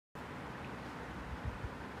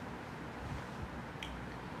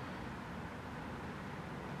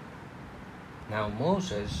Now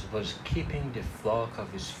Moses was keeping the flock of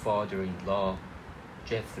his father-in-law,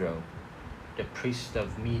 Jethro, the priest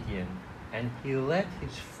of Midian, and he led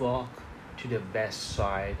his flock to the west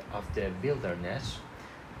side of the wilderness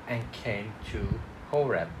and came to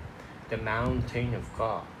Horeb, the mountain of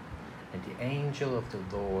God. And the angel of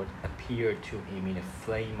the Lord appeared to him in a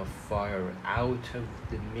flame of fire out of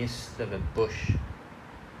the midst of a bush.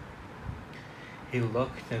 He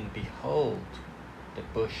looked, and behold, the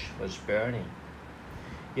bush was burning,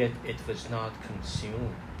 yet it was not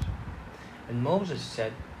consumed. And Moses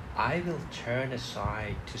said, I will turn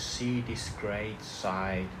aside to see this great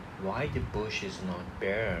sight, why the bush is not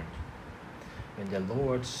burned. When the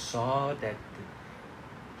Lord saw that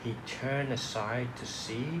he turned aside to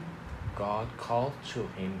see, God called to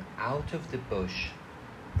him out of the bush,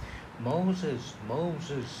 Moses,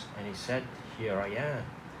 Moses, and he said, Here I am.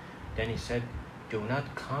 Then he said, Do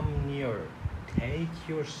not come near. Take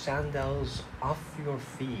your sandals off your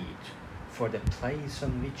feet, for the place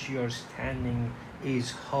on which you are standing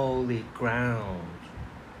is holy ground.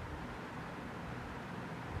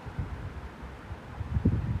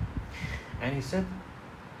 And he said,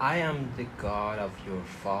 I am the God of your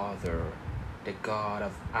father, the God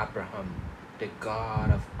of Abraham, the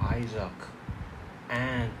God of Isaac,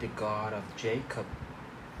 and the God of Jacob.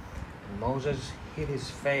 And Moses hid his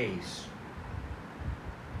face,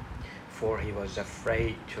 for he was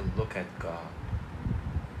afraid to look at God.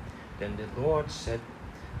 Then the Lord said,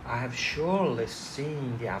 I have surely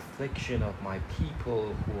seen the affliction of my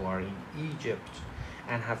people who are in Egypt,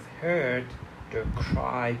 and have heard their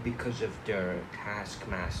cry because of their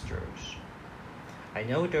taskmasters. I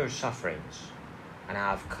know their sufferings, and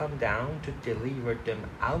I have come down to deliver them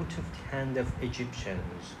out of the hand of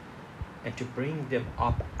Egyptians, and to bring them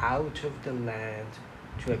up out of the land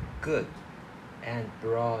to a good and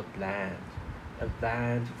broad land, a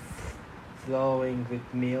land flowing with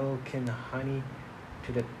milk and honey,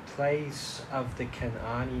 to the place of the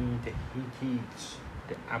Canaanites, the Hittites,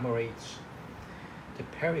 the Amorites, the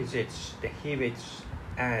Perizzites, the Hivites,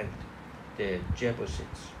 and the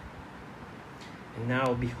Jebusites. And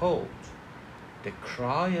now behold, the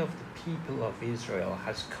cry of the people of Israel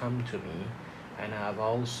has come to me, and I have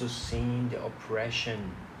also seen the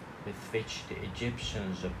oppression with which the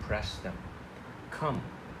Egyptians oppress them. Come,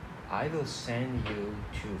 I will send you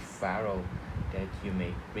to Pharaoh, that you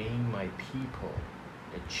may bring my people,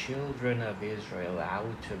 the children of Israel,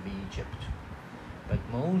 out of Egypt. But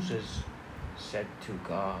Moses said to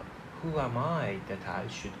God, Who am I that I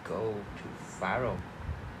should go to Pharaoh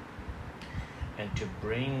and to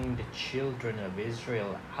bring the children of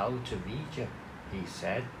Israel out of Egypt? He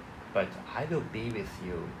said, But I will be with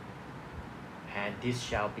you, and this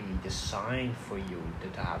shall be the sign for you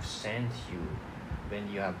that I have sent you. When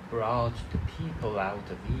you have brought the people out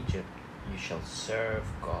of Egypt, you shall serve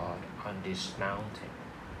God on this mountain.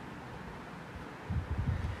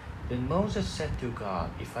 Then Moses said to God,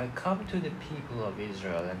 If I come to the people of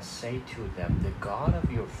Israel and say to them, The God of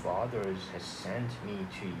your fathers has sent me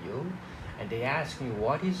to you, and they ask me,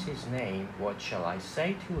 What is his name? What shall I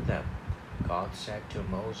say to them? God said to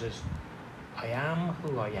Moses, I am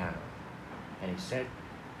who I am. And he said,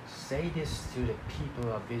 Say this to the people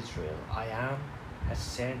of Israel, I am has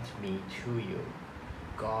sent me to you.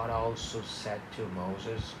 God also said to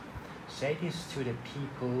Moses, Say this to the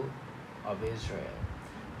people of Israel,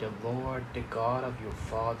 The Lord, the God of your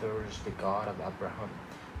fathers, the God of Abraham,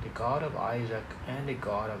 the God of Isaac, and the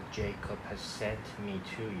God of Jacob has sent me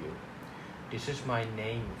to you. This is my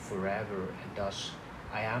name forever, and thus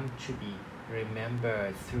I am to be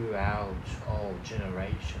remembered throughout all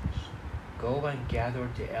generations. Go and gather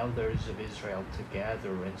the elders of Israel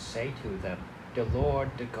together and say to them, The Lord,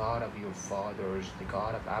 the God of your fathers, the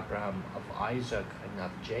God of Abraham, of Isaac, and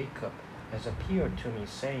of Jacob, has appeared to me,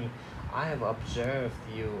 saying, I have observed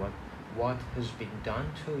you and what has been done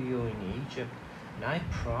to you in Egypt, and I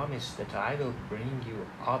promise that I will bring you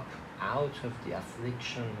up out of the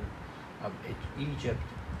affliction of Egypt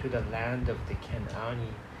to the land of the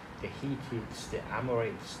Canaanites, the Hittites, the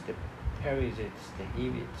Amorites, the Perizzites, the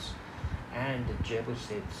Hivites, and the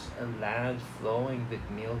Jebusites, a land flowing with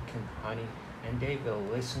milk and honey, and they will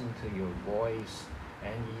listen to your voice.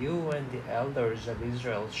 And you and the elders of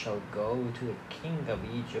Israel shall go to the king of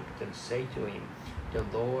Egypt and say to him, The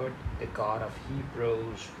Lord, the God of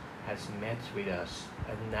Hebrews, has met with us.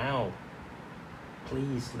 And now,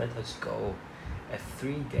 please let us go a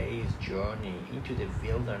 3 days journey into the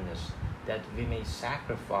wilderness, that we may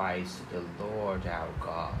sacrifice to the Lord our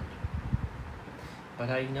God. But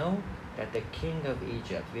I know that the king of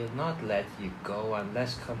Egypt will not let you go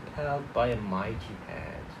unless compelled by a mighty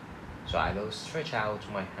hand. So I will stretch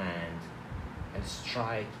out my hand, and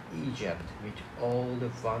strike Egypt with all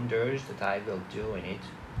the wonders that I will do in it.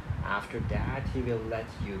 After that he will let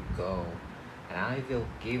you go, and I will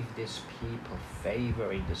give this people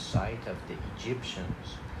favor in the sight of the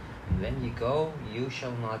Egyptians. And when you go, you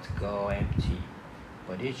shall not go empty,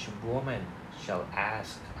 but each woman shall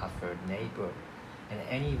ask of her neighbor, and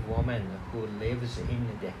any woman who lives in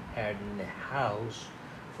her house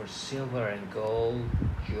for silver and gold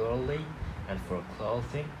jewelry and for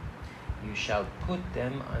clothing, you shall put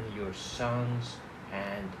them on your sons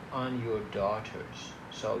and on your daughters,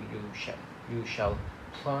 so you shall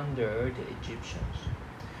plunder the Egyptians.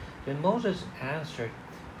 Then Moses answered,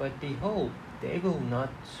 But behold, they will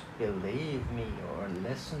not believe me or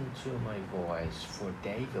listen to my voice, for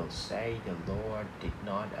they will say, The Lord did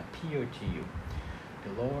not appear to you.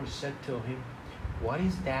 The Lord said to him, What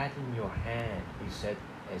is that in your hand? He said,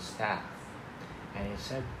 A staff. And he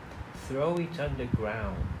said, Throw it on the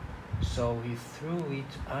ground. So he threw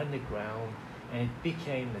it on the ground, and it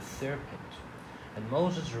became a serpent. And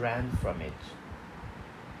Moses ran from it.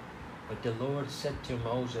 But the Lord said to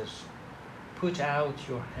Moses, Put out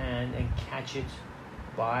your hand and catch it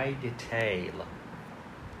by the tail.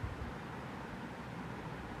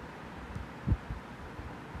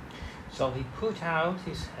 So he put out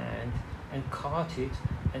his hand and caught it,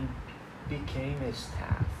 and became a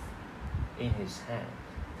staff in his hand,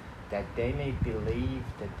 that they may believe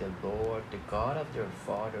that the Lord, the God of their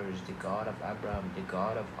fathers, the God of Abraham, the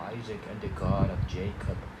God of Isaac, and the God of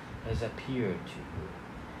Jacob, has appeared to you.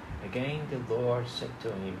 Again the Lord said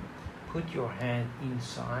to him, Put your hand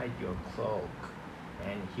inside your cloak.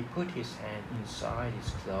 And he put his hand inside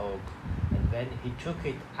his cloak, and when he took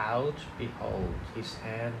it out, behold, his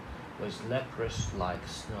hand was leprous like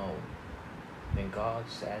snow. Then God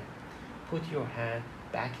said, Put your hand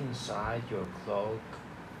back inside your cloak.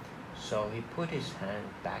 So he put his hand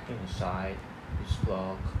back inside his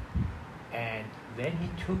cloak, and when he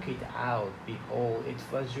took it out, behold, it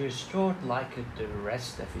was restored like the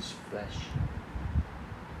rest of his flesh.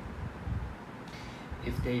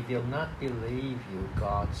 If they will not believe you,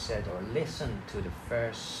 God said, or listen to the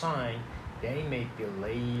first sign, they may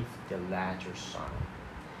believe the latter sign.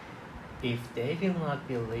 If they will not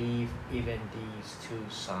believe even these two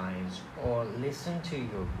signs, or listen to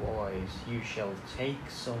your voice, you shall take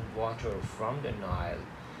some water from the Nile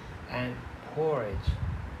and pour it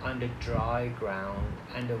on the dry ground,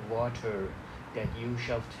 and the water that you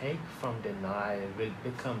shall take from the Nile will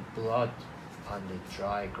become blood on the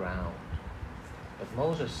dry ground. But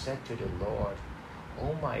Moses said to the Lord,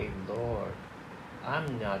 O my Lord,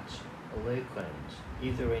 I'm not eloquent,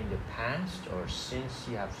 either in the past or since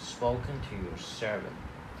you have spoken to your servant,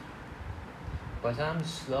 but I'm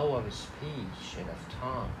slow of speech and of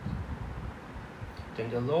tongue.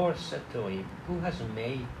 Then the Lord said to him, Who has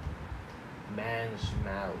made man's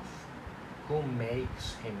mouth? Who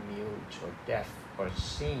makes him mute or deaf or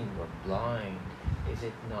seeing or blind? Is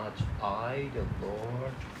it not I, the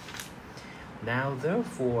Lord? Now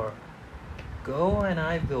therefore, go, and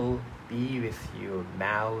I will be with your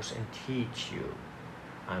mouth and teach you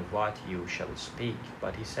on what you shall speak.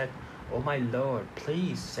 But he said, O my Lord,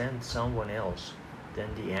 please send someone else. Then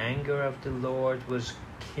the anger of the Lord was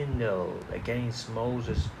kindled against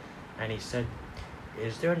Moses, and he said,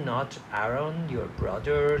 Is there not Aaron your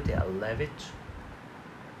brother, the Levite?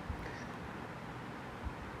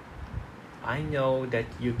 I know that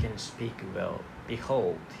you can speak well.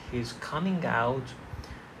 Behold, he is coming out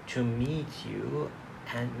to meet you,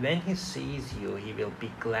 and when he sees you, he will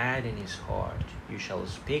be glad in his heart. You shall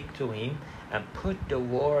speak to him and put the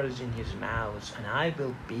words in his mouth, and I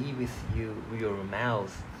will be with you, your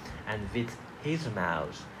mouth, and with his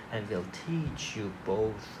mouth, and will teach you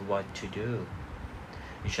both what to do.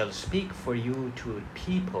 He shall speak for you to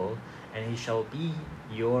people, and he shall be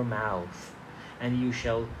your mouth, and you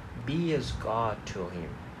shall be as God to him.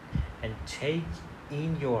 And take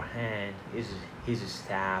in your hand his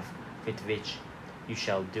staff, with which you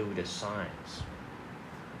shall do the signs.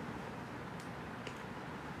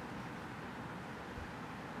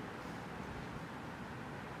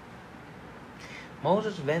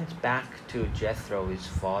 Moses went back to Jethro, his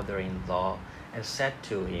father-in-law, and said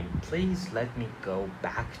to him, Please let me go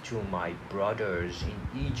back to my brothers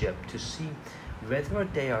in Egypt to see whether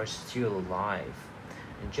they are still alive.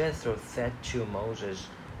 And Jethro said to Moses,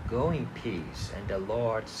 Go in peace. And the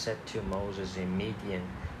Lord said to Moses in Midian,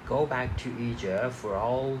 Go back to Egypt, for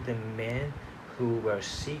all the men who were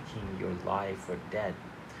seeking your life were dead.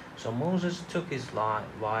 So Moses took his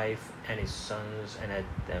wife and his sons and had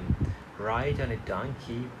them ride on a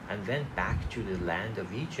donkey and went back to the land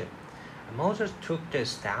of Egypt. And Moses took the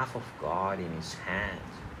staff of God in his hand.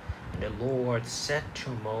 And the Lord said to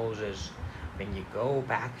Moses, when you go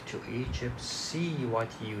back to Egypt, see what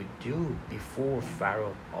you do before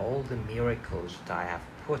Pharaoh, all the miracles that I have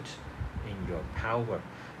put in your power.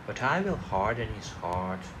 But I will harden his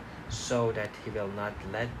heart, so that he will not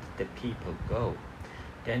let the people go.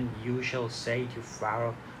 Then you shall say to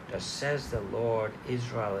Pharaoh, thus says the Lord,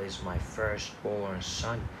 Israel is my firstborn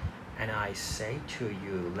son, and I say to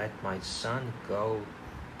you, let my son go,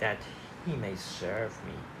 that he may serve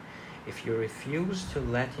me. If you refuse to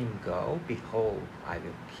let him go, behold, I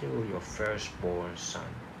will kill your firstborn son.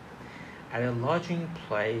 At a lodging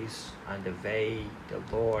place on the way, the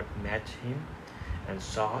Lord met him and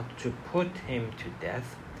sought to put him to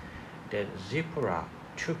death. Then Zipporah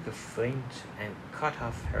took a flint and cut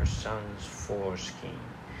off her son's foreskin,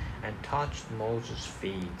 and touched Moses'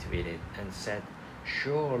 feet with it, and said,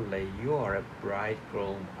 surely you are a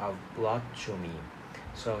bridegroom of blood to me.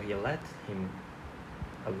 So he let him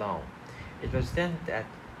alone. It was then that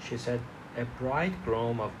she said, a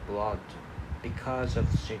bridegroom of blood, because of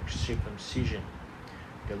circumcision.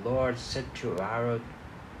 The Lord said to Aaron,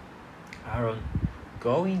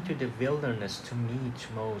 go into the wilderness to meet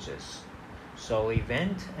Moses. So he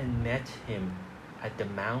went and met him at the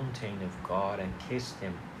mountain of God and kissed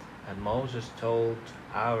him. And Moses told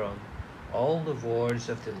Aaron all the words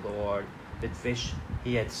of the Lord with which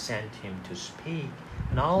he had sent him to speak,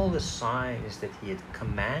 and all the signs that he had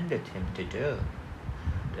commanded him to do.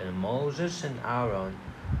 Then Moses and Aaron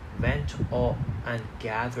went up and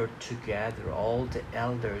gathered together all the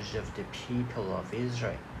elders of the people of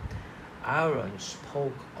Israel. Aaron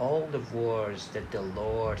spoke all the words that the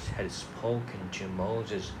Lord had spoken to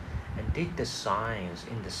Moses, and did the signs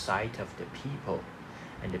in the sight of the people,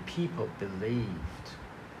 and the people believed.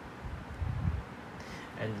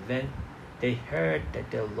 And when they heard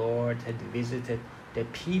that the Lord had visited the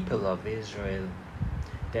people of Israel,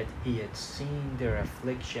 that he had seen their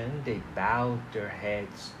affliction, they bowed their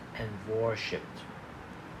heads and worshipped.